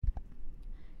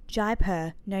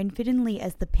Jaipur, known fittingly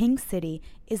as the Pink City,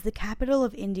 is the capital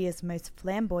of India's most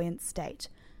flamboyant state.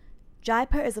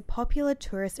 Jaipur is a popular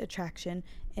tourist attraction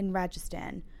in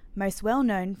Rajasthan, most well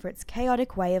known for its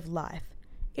chaotic way of life.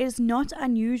 It is not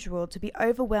unusual to be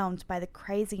overwhelmed by the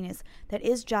craziness that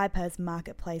is Jaipur's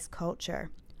marketplace culture.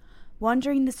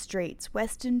 Wandering the streets,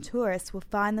 Western tourists will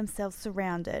find themselves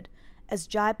surrounded as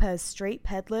Jaipur's street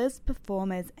peddlers,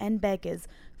 performers and beggars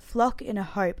flock in a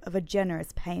hope of a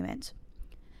generous payment.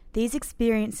 These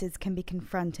experiences can be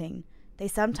confronting. They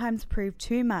sometimes prove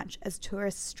too much as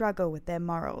tourists struggle with their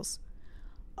morals.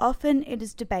 Often it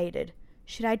is debated,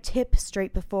 should I tip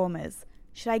street performers?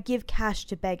 Should I give cash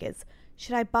to beggars?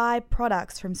 Should I buy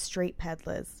products from street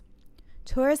peddlers?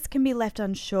 Tourists can be left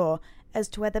unsure as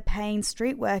to whether paying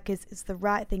street workers is the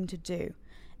right thing to do,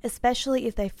 especially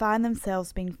if they find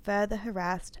themselves being further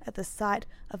harassed at the sight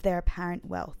of their apparent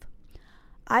wealth.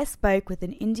 I spoke with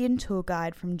an Indian tour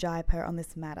guide from Jaipur on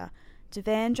this matter.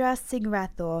 Devendra Singh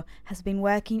Rathore has been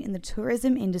working in the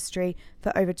tourism industry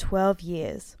for over 12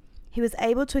 years. He was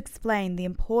able to explain the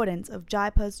importance of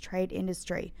Jaipur's trade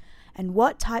industry and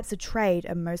what types of trade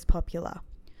are most popular.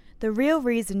 The real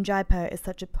reason Jaipur is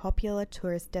such a popular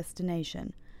tourist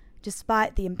destination,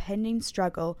 despite the impending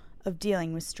struggle of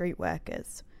dealing with street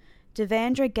workers.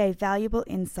 Devendra gave valuable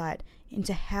insight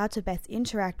into how to best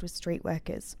interact with street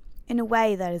workers in a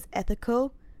way that is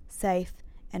ethical, safe,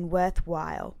 and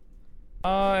worthwhile.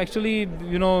 Definitely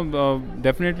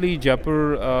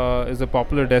Jaipur is a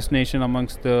popular destination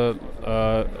amongst the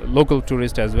local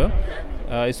tourists as well,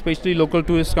 especially local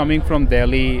tourists coming from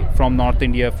Delhi, from North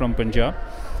India, from Punjab.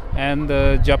 And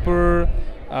Jaipur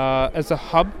as a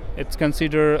hub, it's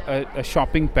considered a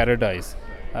shopping paradise.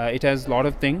 It has a lot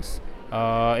of things.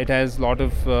 It has a lot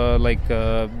of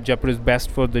Jaipur is best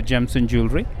for the gems and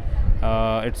jewelry.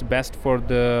 It's best for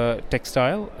the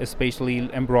textile, especially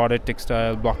embroidered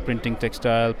textile, block printing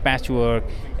textile, patchwork,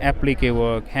 applique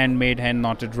work, handmade,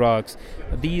 hand-knotted rugs,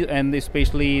 and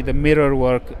especially the mirror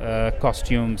work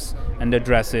costumes and the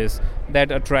dresses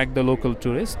that attract the local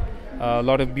tourists. A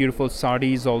lot of beautiful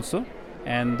sarees also.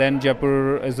 And then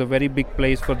Jaipur is a very big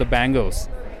place for the bangles.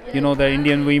 The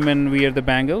Indian women wear the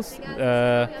bangles.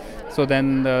 So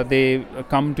then they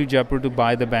come to Jaipur to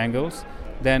buy the bangles.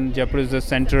 Then Jaipur is a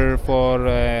center for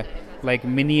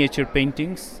miniature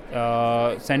paintings,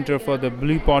 center for the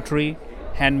blue pottery,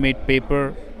 handmade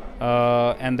paper,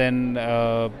 and then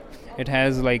it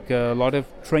has a lot of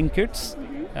trinkets,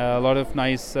 a lot of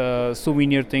nice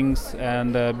souvenir things,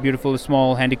 and beautiful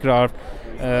small handicraft,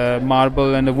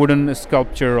 marble and a wooden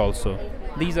sculpture also.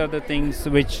 These are the things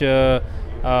which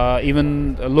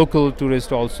even local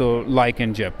tourists also like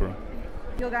in Jaipur.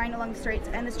 You're going along the streets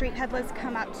and the street peddlers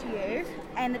come up to you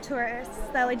and the tourists,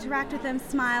 they'll interact with them,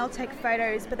 smile, take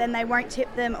photos, but then they won't tip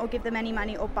them or give them any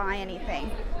money or buy anything.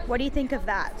 What do you think of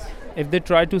that? If they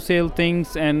try to sell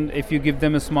things and if you give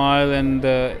them a smile and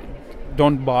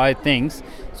don't buy things,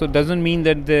 so it doesn't mean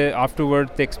that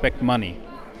afterwards they expect money.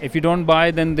 If you don't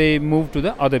buy, then they move to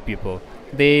the other people.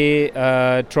 They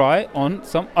try on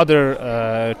some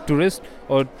other tourist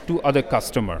or to other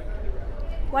customer.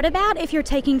 What about if you're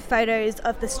taking photos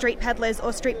of the street peddlers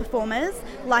or street performers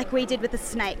like we did with the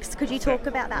snakes? Could you talk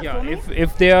about that for me?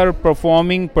 If they are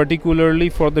performing particularly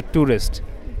for the tourist,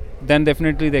 then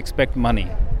definitely they expect money.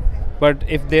 But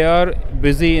if they are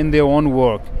busy in their own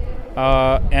work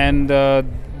and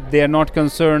they are not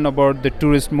concerned about the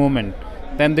tourist movement,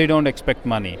 then they don't expect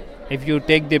money. If you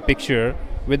take their picture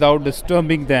without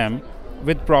disturbing them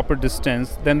with proper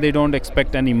distance, then they don't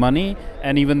expect any money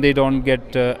and even they don't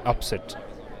get upset.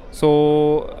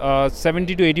 So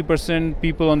 70 to 80%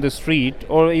 people on the street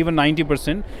or even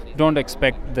 90% don't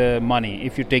expect the money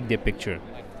if you take their picture.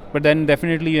 But then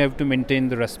definitely you have to maintain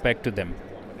the respect to them.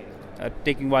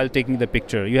 While taking the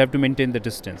picture, you have to maintain the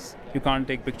distance. You can't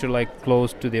take picture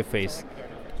close to their face.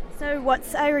 So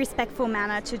what's a respectful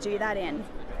manner to do that in?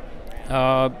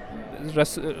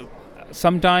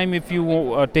 Sometime if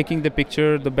you are taking the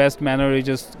picture, the best manner is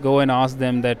just go and ask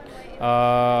them that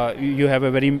you have a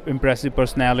very impressive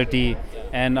personality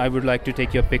and I would like to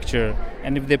take your picture,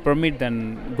 and if they permit,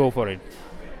 then go for it.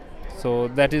 So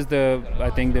that is the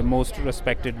most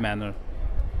respected manner.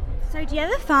 So do you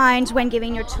ever find when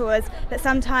giving your tours that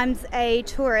sometimes a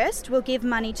tourist will give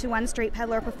money to one street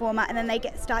peddler or performer and then they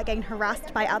start getting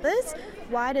harassed by others?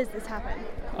 Why does this happen?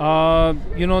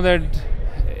 That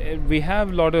we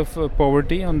have a lot of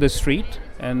poverty on the street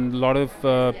and a lot of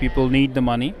people need the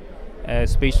money,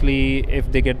 especially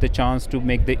if they get the chance to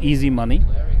make the easy money.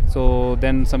 So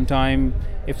then sometime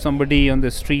if somebody on the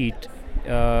street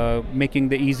making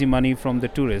the easy money from the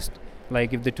tourist,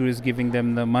 like if the tourist giving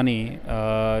them the money,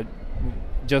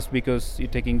 just because you're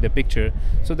taking the picture,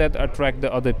 so that attract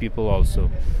the other people also.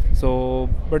 So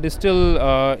but it's still,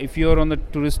 if you're on the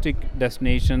touristic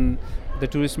destination, the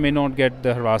tourist may not get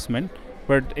the harassment,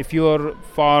 but if you are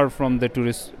far from the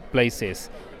tourist places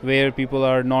where people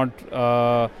are not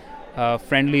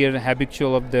friendly and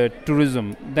habitual of the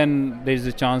tourism, then there's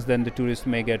a chance then the tourists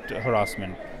may get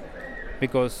harassment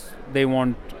because they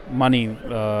want money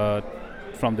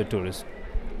from the tourists.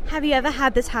 Have you ever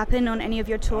had this happen on any of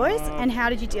your tours, and how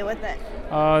did you deal with it?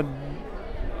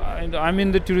 I'm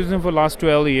in the tourism for last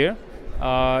 12 years.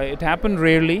 It happened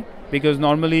rarely because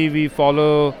normally we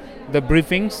follow the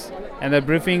briefings, and the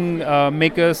briefing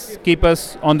keep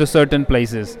us on the certain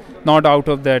places, not out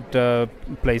of that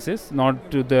places,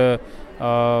 not to the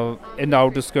in the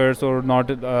outskirts or not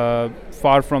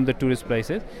far from the tourist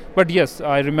places. But yes,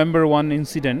 I remember one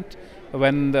incident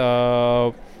when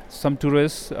some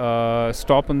tourists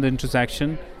stopped on the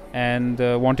intersection and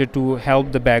wanted to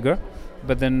help the beggar,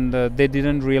 but then they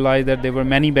didn't realize that there were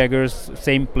many beggars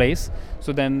same place.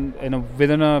 So then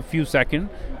within a few seconds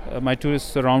my tourists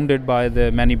surrounded by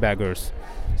the many beggars.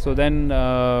 So then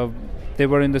they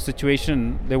were in the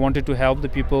situation, they wanted to help the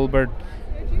people, but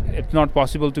it's not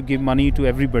possible to give money to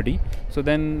everybody. So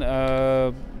then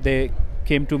they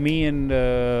came to me and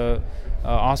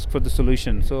asked for the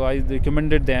solution. So I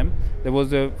recommended them. There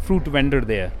was a fruit vendor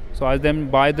there, so I then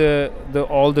buy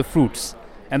all the fruits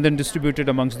and then distributed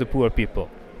amongst the poor people.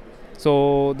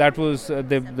 So that was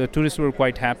the tourists were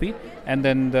quite happy, and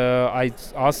then I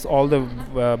asked all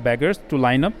the beggars to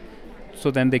line up,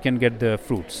 so then they can get the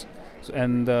fruits. So,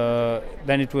 and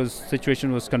then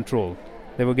situation was controlled.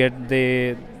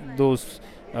 Those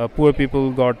poor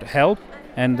people got help,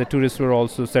 and the tourists were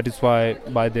also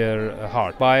satisfied by their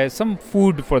heart. Buy some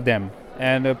food for them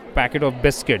and a packet of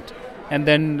biscuit, and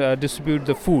then distribute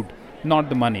the food, not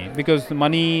the money, because the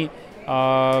money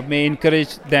may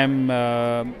encourage them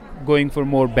going for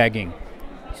more begging.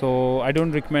 So I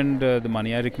don't recommend the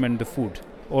money. I recommend the food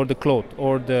or the cloth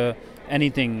or the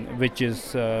anything which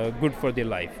is good for their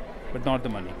life, but not the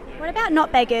money. What about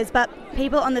not beggars, but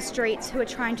people on the streets who are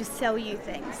trying to sell you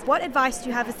things? What advice do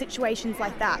you have for situations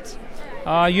like that?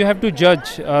 You have to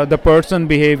judge the person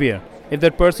behavior. If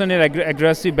that person is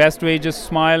aggressive, best way just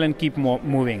smile and keep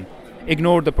moving.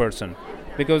 Ignore the person,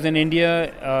 because in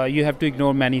India you have to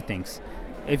ignore many things.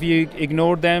 If you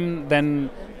ignore them,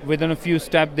 then within a few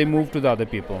steps they move to the other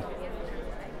people.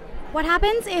 What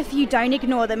happens if you don't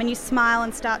ignore them and you smile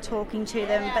and start talking to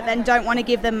them, but then don't want to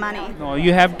give them money? No,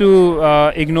 you have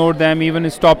to ignore them, even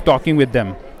stop talking with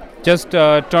them. Just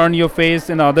turn your face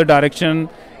in the other direction.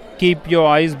 Keep your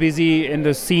eyes busy in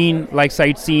the scene, like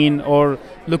sightseeing or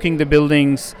looking the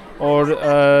buildings or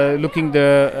looking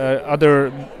the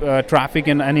other traffic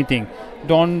and anything.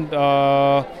 Don't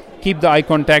keep the eye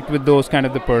contact with those kind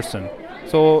of the person.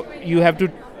 So you have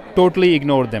to totally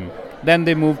ignore them. Then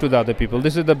they move to the other people.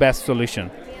 This is the best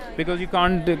solution, because you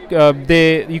can't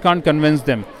convince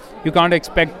them. You can't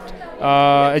expect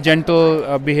a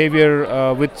gentle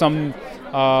behavior with some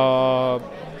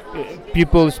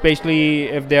people, especially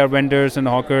if they are vendors and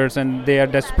hawkers and they are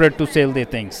desperate to sell their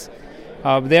things.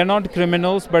 They are not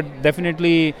criminals, but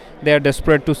definitely they are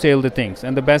desperate to sell the things.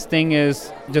 And the best thing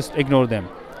is just ignore them.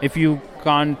 If you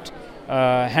can't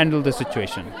handle the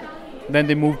situation, then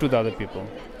they move to the other people.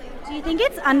 Do you think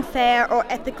it's unfair or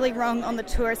ethically wrong on the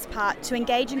tourist part to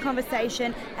engage in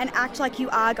conversation and act like you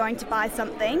are going to buy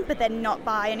something, but then not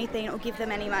buy anything or give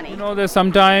them any money? There's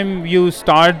sometimes you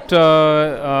start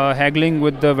haggling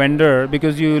with the vendor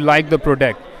because you like the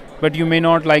product, but you may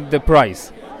not like the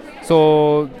price.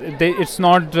 So it's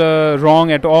not wrong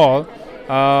at all.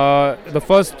 The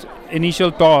first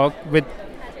initial talk with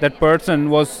that person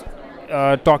was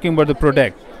talking about the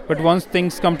product, but once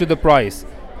things come to the price,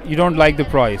 you don't like the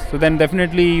price, so then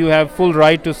definitely you have full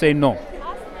right to say no.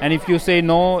 And if you say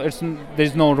no,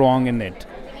 there's no wrong in it.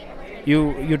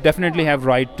 You definitely have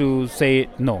right to say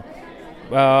no.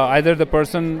 Either the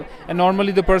person, and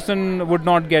normally the person would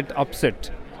not get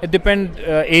upset. It depends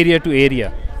area to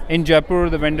area. In Jaipur,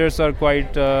 the vendors are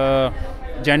quite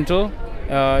gentle,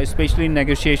 especially in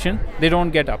negotiation. They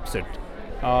don't get upset.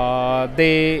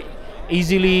 They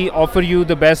easily offer you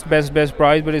the best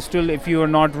price, but still if you are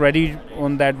not ready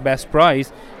on that best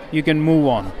price, you can move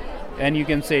on and you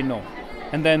can say no,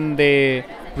 and then they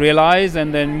realize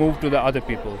and then move to the other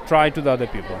people, try to the other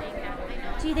people.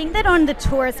 Do you think that on the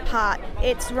tourist part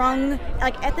it's wrong,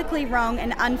 like ethically wrong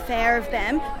and unfair of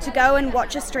them to go and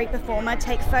watch a street performer,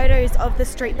 take photos of the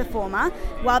street performer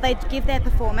while they give their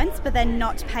performance, but then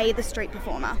not pay the street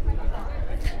performer?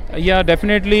 Yeah,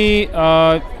 definitely.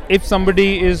 If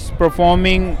somebody is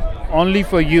performing only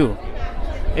for you,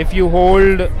 if you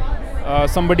hold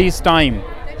somebody's time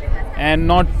and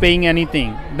not paying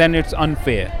anything, then it's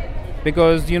unfair.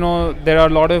 Because there are a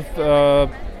lot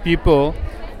of people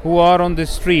who are on the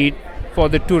street for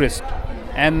the tourist,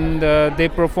 and they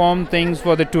perform things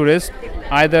for the tourist.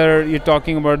 Either you're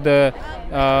talking about the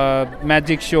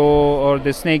magic show or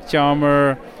the snake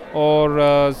charmer,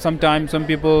 or sometimes some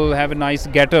people have a nice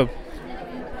get-up,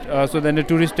 so then the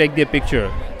tourists take their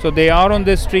picture. So they are on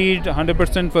the street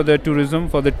 100% for the tourism,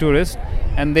 for the tourists,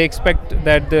 and they expect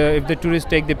that if the tourists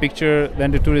take the picture,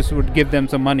 then the tourists would give them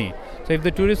some money. So if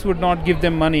the tourists would not give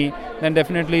them money, then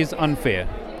definitely it's unfair.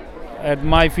 At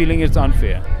my feeling, it's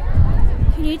unfair.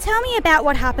 Can you tell me about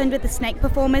what happened with the snake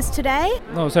performers today?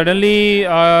 No, suddenly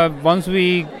once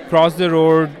we crossed the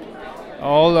road,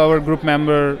 all our group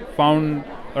members found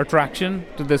attraction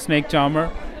to the snake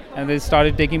charmer, and they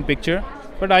started taking picture.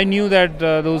 But I knew that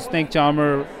those snake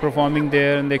charmer performing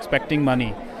there and they expecting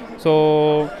money.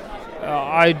 So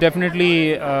I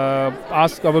definitely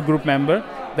asked our group member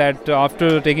that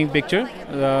after taking picture,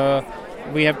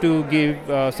 we have to give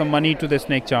some money to the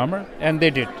snake charmer, and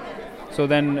they did. So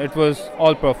then it was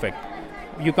all perfect.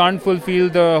 You can't fulfill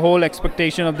the whole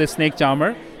expectation of the snake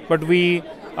charmer, but we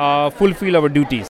fulfill our duties.